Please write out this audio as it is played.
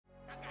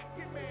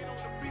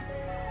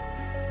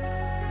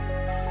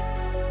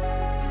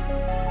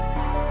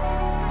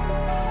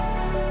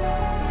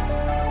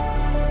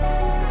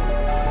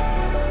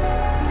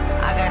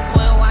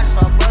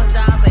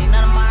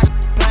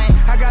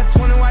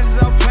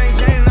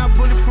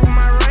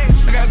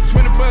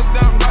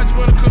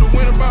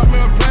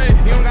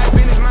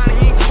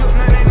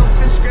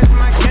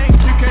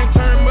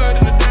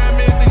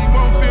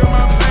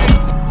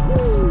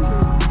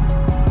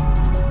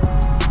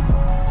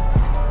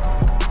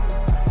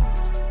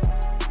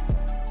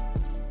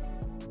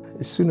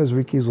soon as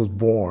Ricky was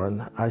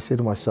born, I said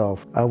to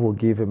myself, I will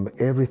give him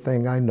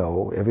everything I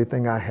know,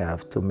 everything I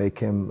have to make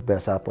him the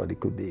best athlete he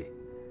could be.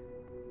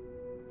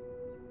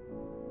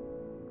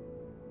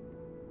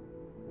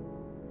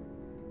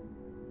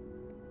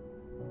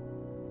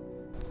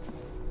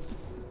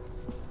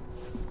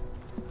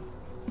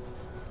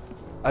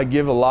 I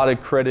give a lot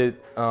of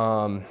credit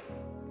to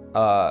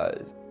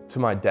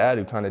my dad,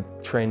 who kind of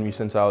trained me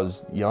since I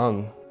was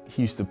young.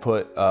 He used to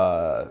put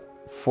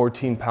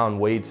 14-pound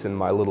weights in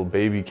my little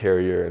baby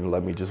carrier and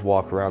let me just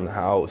walk around the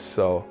house.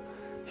 So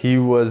he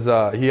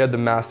had the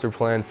master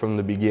plan from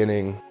the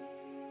beginning.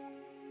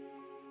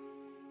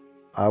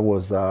 I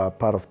was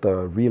part of the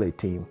relay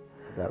team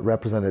that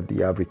represented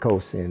the Ivory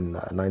Coast in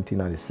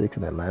 1996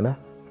 in Atlanta.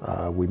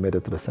 We made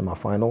it to the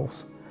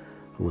semifinals.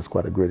 It was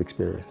quite a great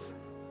experience.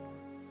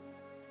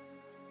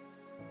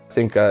 I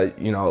think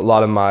you know, a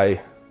lot of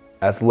my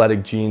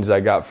athletic genes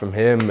I got from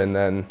him, and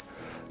then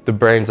the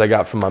brains I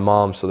got from my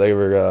mom, so they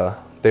were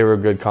a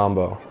good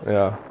combo.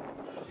 Yeah.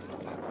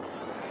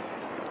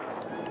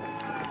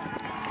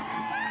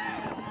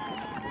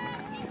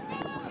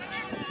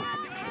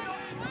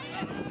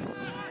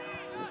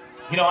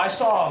 You know, I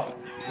saw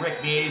Rick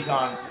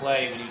Miezan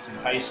play when he was in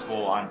high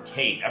school on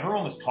tape.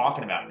 Everyone was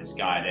talking about this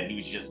guy, that he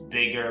was just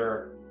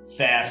bigger,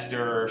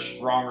 faster,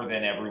 stronger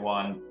than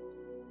everyone.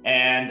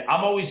 And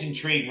I'm always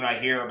intrigued when I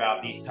hear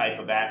about these type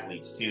of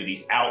athletes too,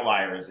 these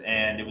outliers.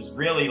 And it was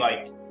really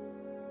like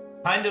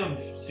kind of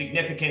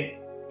significant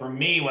for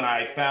me when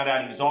I found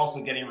out he was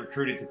also getting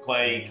recruited to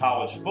play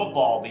college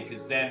football,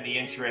 because then the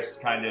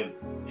interest kind of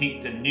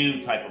peaked a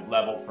new type of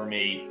level for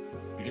me,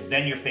 because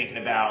then you're thinking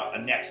about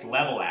a next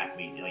level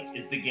athlete. Like,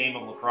 is the game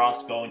of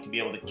lacrosse going to be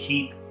able to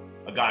keep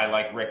a guy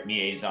like Rick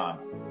Miezan?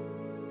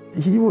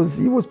 He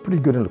was pretty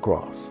good in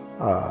lacrosse,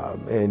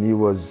 and he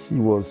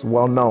was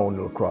well known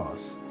in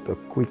lacrosse. The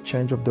quick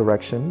change of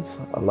directions.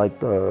 I like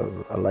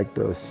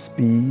the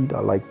speed. I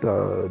like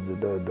the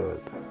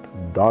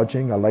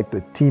dodging. I like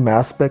the team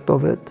aspect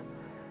of it.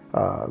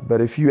 But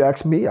if you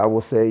ask me, I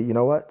will say, you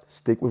know what,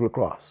 stick with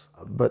lacrosse.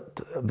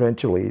 But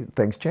eventually,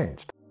 things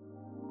changed.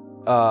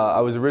 I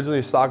was originally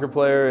a soccer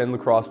player and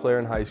lacrosse player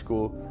in high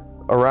school.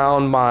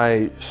 Around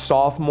my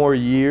sophomore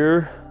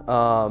year,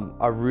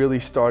 I really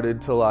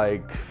started to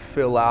like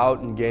fill out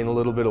and gain a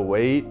little bit of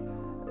weight.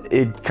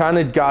 It kind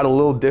of got a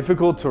little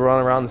difficult to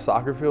run around the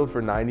soccer field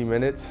for 90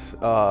 minutes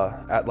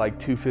at like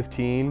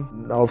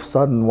 2:15. All of a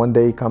sudden, one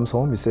day he comes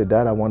home, he said,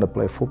 Dad, I want to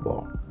play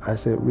football. I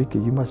said, Ricky,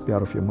 you must be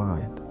out of your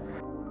mind.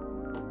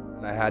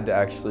 And I had to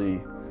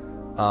actually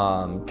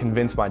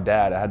convince my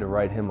dad. I had to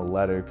write him a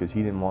letter because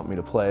he didn't want me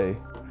to play.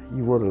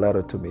 He wrote a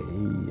letter to me.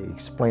 He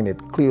explained it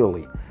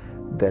clearly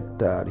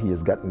that he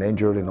has gotten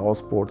injured in all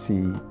sports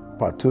he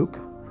partook.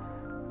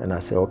 And I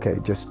said, okay,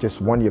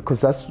 just 1 year, because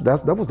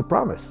that was the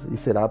promise. He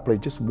said, I'll play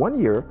just 1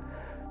 year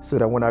so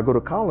that when I go to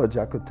college,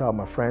 I could tell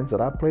my friends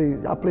that I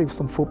played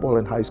some football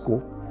in high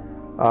school.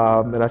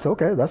 And I said,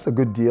 okay, that's a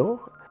good deal.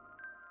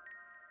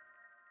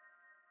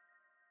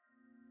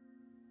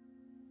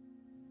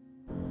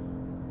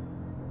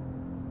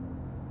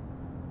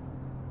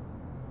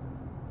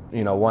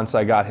 You know, once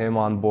I got him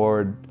on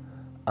board,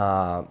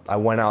 I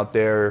went out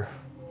there,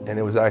 and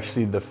it was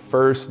actually the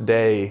first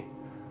day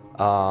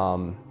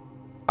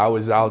I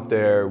was out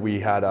there. We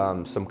had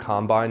some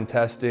combine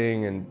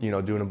testing and, you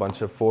know, doing a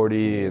bunch of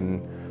 40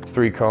 and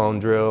 3-cone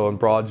drill and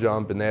broad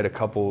jump, and they had a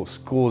couple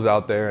schools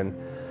out there. And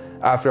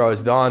after I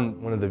was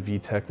done, one of the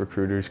VTech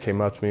recruiters came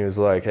up to me and was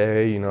like,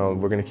 hey, you know,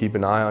 we're gonna keep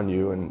an eye on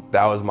you. And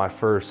that was my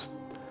first,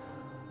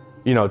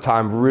 you know,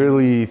 time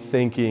really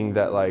thinking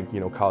that, like, you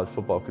know, college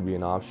football could be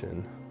an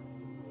option.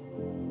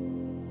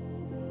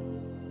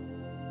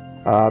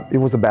 It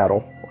was a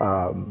battle.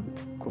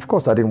 Of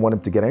course, I didn't want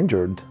him to get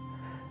injured.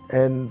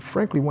 And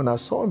frankly, when I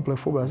saw him play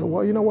football, I said,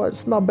 well, you know what,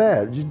 it's not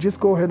bad. You just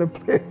go ahead and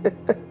play.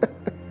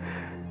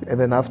 And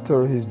then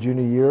after his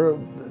junior year,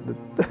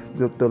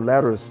 the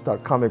letters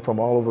start coming from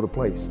all over the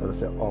place. And I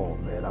said, oh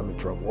man, I'm in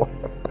trouble.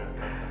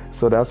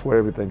 So that's where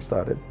everything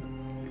started.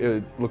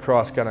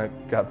 Lacrosse kind of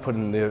got put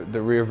in the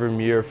rearview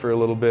mirror for a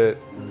little bit.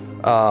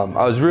 I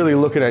was really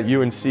looking at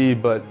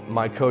UNC, but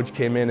my coach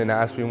came in and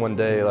asked me one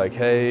day, like,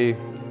 hey,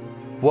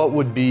 what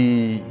would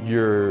be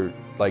your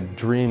like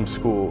dream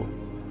school?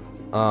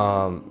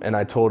 And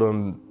I told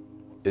him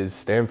is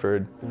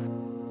Stanford.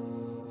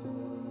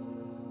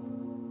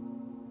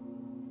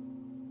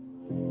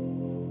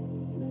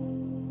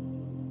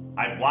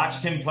 I've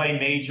watched him play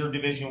major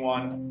Division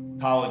I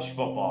college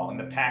football in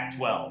the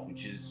Pac-12,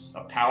 which is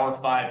a Power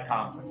 5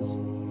 conference.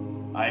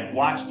 I've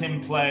watched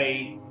him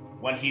play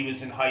when he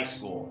was in high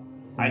school.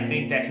 I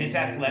think that his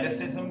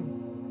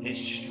athleticism, his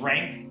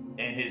strength,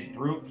 and his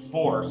brute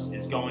force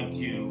is going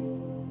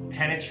to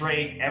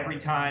penetrate every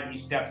time he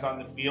steps on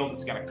the field.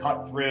 It's going to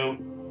cut through.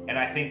 And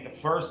I think the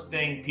first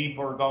thing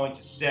people are going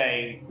to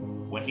say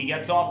when he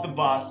gets off the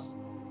bus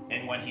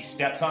and when he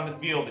steps on the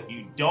field, if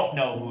you don't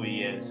know who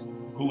he is,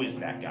 who is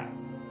that guy?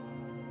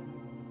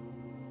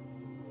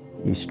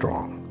 He's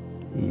strong.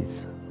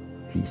 He's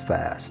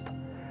fast.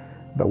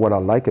 But what I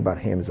like about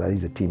him is that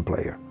he's a team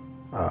player.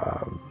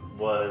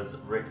 Was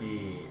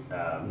Ricky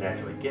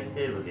naturally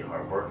gifted? Was he a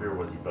hard worker?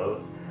 Was he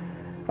both?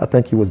 I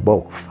think he was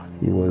both.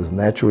 He was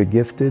naturally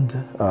gifted,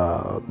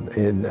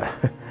 and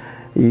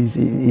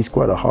he's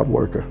quite a hard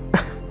worker.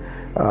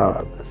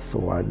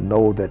 So I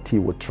know that he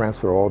would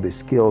transfer all the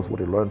skills,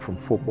 what he learned from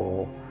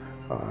football,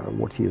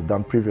 what he has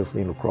done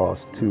previously in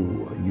lacrosse to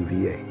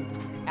UVA.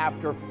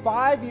 After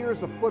 5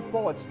 years of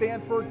football at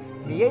Stanford,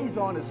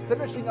 Miezan is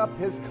finishing up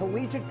his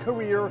collegiate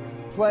career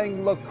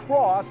playing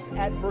lacrosse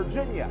at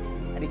Virginia.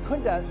 And it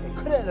could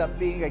end up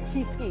being a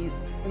key piece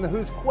in the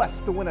Who's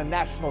quest to win a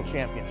national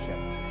championship.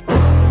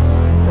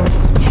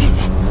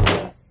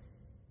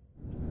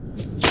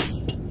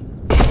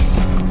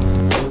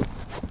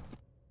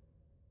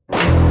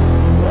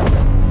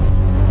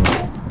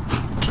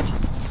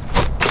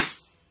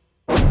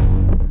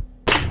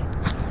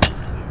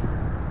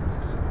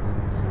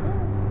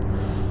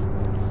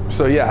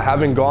 So yeah,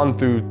 having gone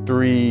through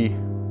three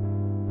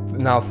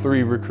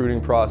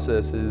recruiting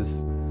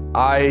processes,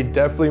 I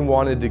definitely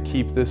wanted to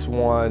keep this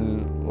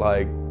one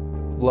like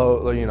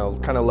low,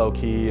 kind of low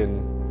key,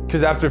 and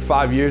because after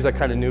 5 years, I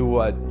kind of knew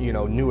what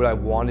I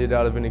wanted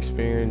out of an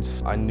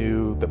experience. I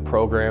knew the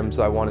programs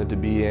I wanted to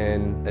be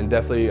in, and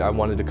definitely I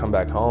wanted to come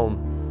back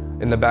home.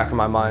 In the back of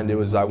my mind, it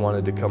was I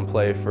wanted to come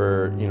play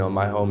for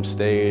my home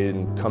state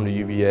and come to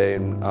UVA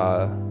and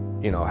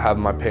have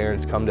my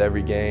parents come to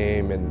every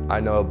game, and I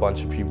know a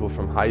bunch of people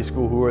from high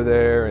school who are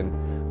there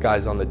and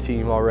guys on the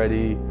team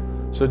already.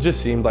 So it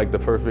just seemed like the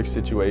perfect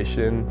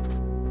situation.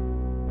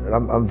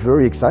 I'm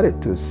very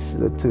excited to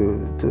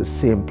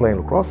see him playing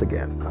lacrosse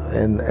again,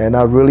 and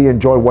I really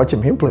enjoy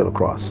watching him play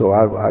lacrosse. So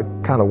I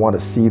kind of want to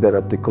see that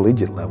at the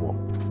collegiate level.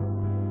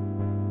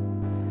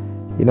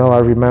 I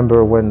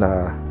remember when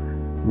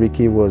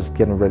Ricky was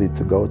getting ready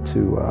to go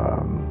to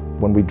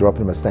when we dropped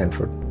him at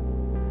Stanford.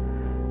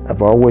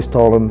 I've always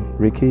told him,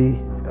 Ricky,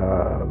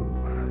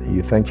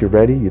 you think you're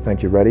ready? You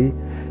think you're ready?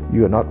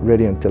 You are not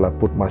ready until I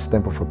put my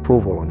stamp of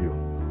approval on you.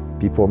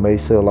 People may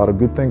say a lot of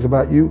good things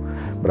about you,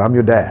 but I'm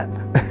your dad.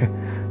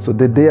 So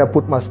the day I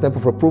put my stamp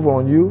of approval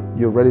on you,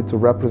 you're ready to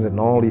represent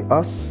not only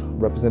us,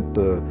 represent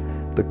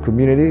the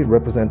community,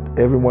 represent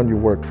everyone you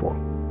worked for.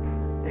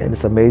 And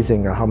it's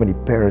amazing how many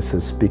parents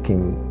are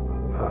speaking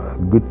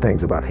good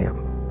things about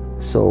him.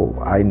 So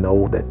I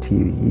know that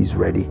he's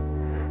ready,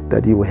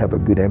 that he will have a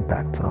good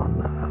impact on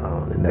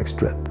the next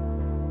trip.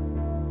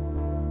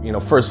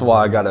 First of all,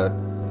 I gotta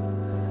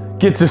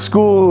get to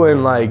school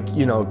and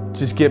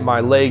just get my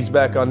legs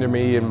back under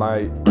me and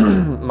my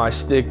my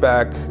stick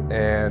back.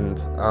 And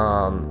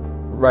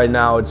right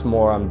now it's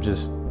more I'm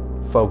just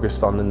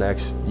focused on the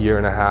next year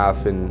and a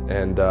half and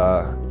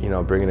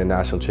bringing a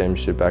national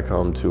championship back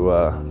home to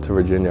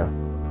Virginia.